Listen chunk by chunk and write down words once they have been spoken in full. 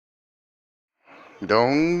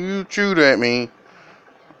Don't you shoot at me.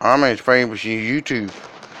 I'm as famous as you two.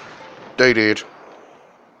 They did.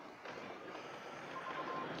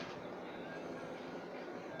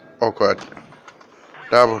 Oh god.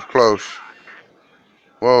 That was close.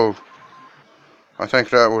 Whoa. I think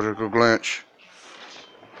that was a good glitch.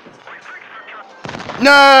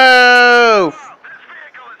 No!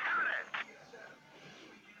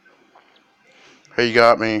 He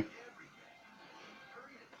got me.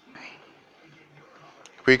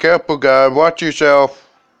 Be careful, guy. Watch yourself.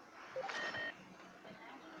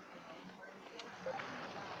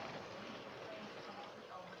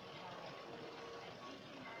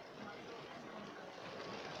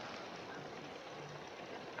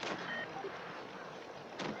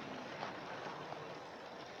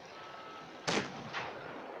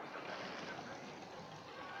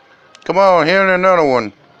 Come on, here's another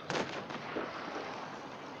one.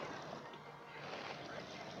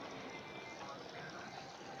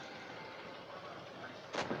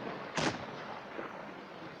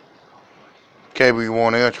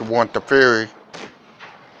 Kv-1 want the ferry.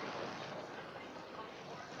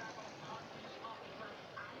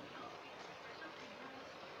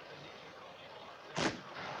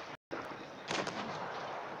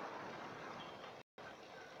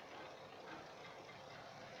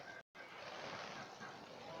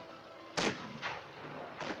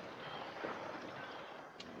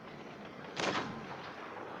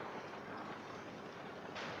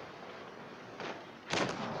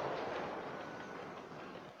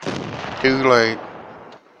 Too late.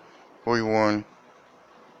 We won.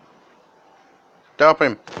 Stop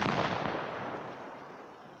him.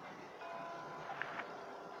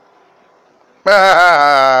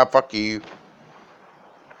 Ah, fuck you.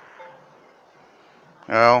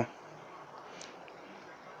 Well,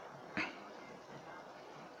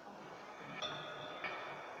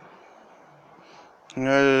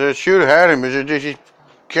 they should have had him. They just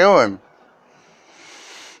kill him.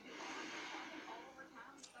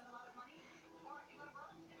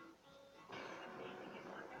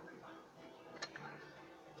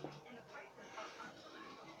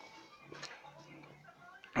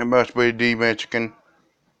 It must be the Mexican.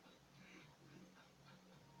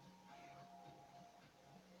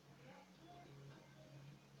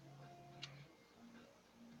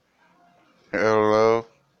 Hello.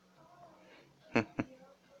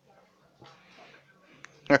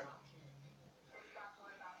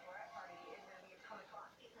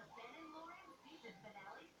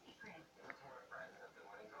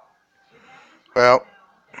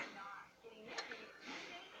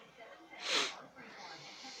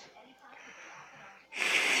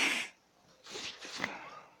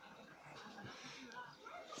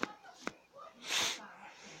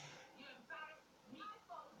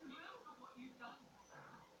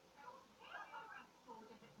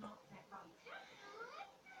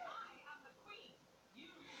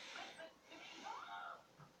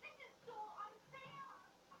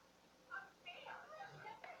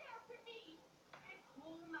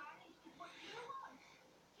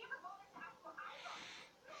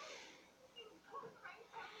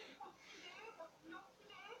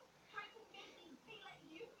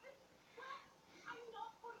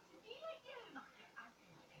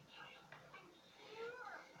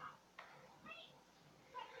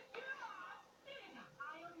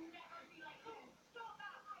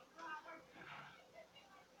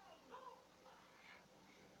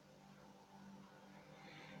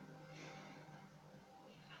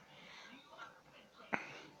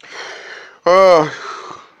 Well,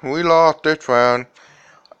 we lost this round.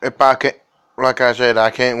 If I can't, like I said, I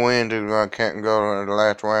can't win till I can't go to the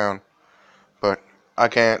last round. But I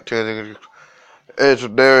can't tell you.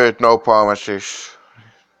 There is no promises.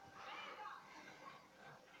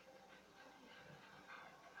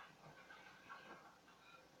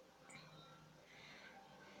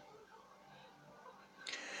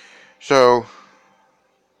 So,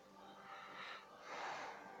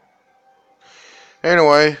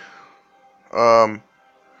 anyway, um,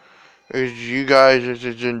 if you guys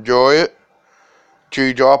just enjoy it,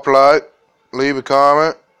 please drop a like, leave a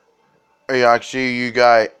comment, and I see you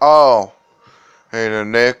guys all in the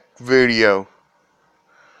next video.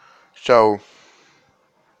 So,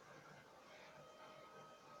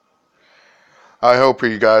 I hope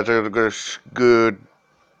you guys have a good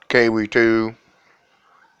Kv-2.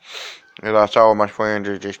 And I saw my friends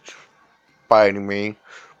are just fighting me,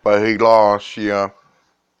 but he lost, yeah.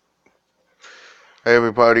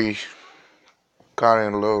 Everybody's kind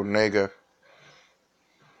of a little nigga.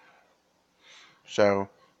 So,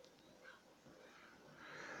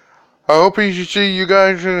 I hope you see you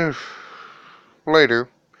guys later.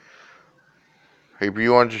 If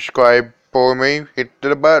you want to subscribe for me, hit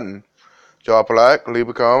the button. Drop a like, leave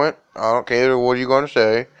a comment. I don't care what you're gonna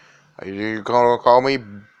say. You're gonna call me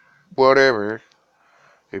whatever.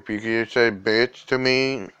 If you could say bitch to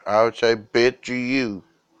me, I would say bitch to you.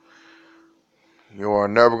 You are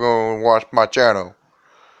never gonna watch my channel.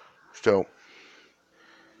 So,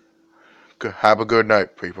 have a good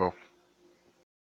night, people.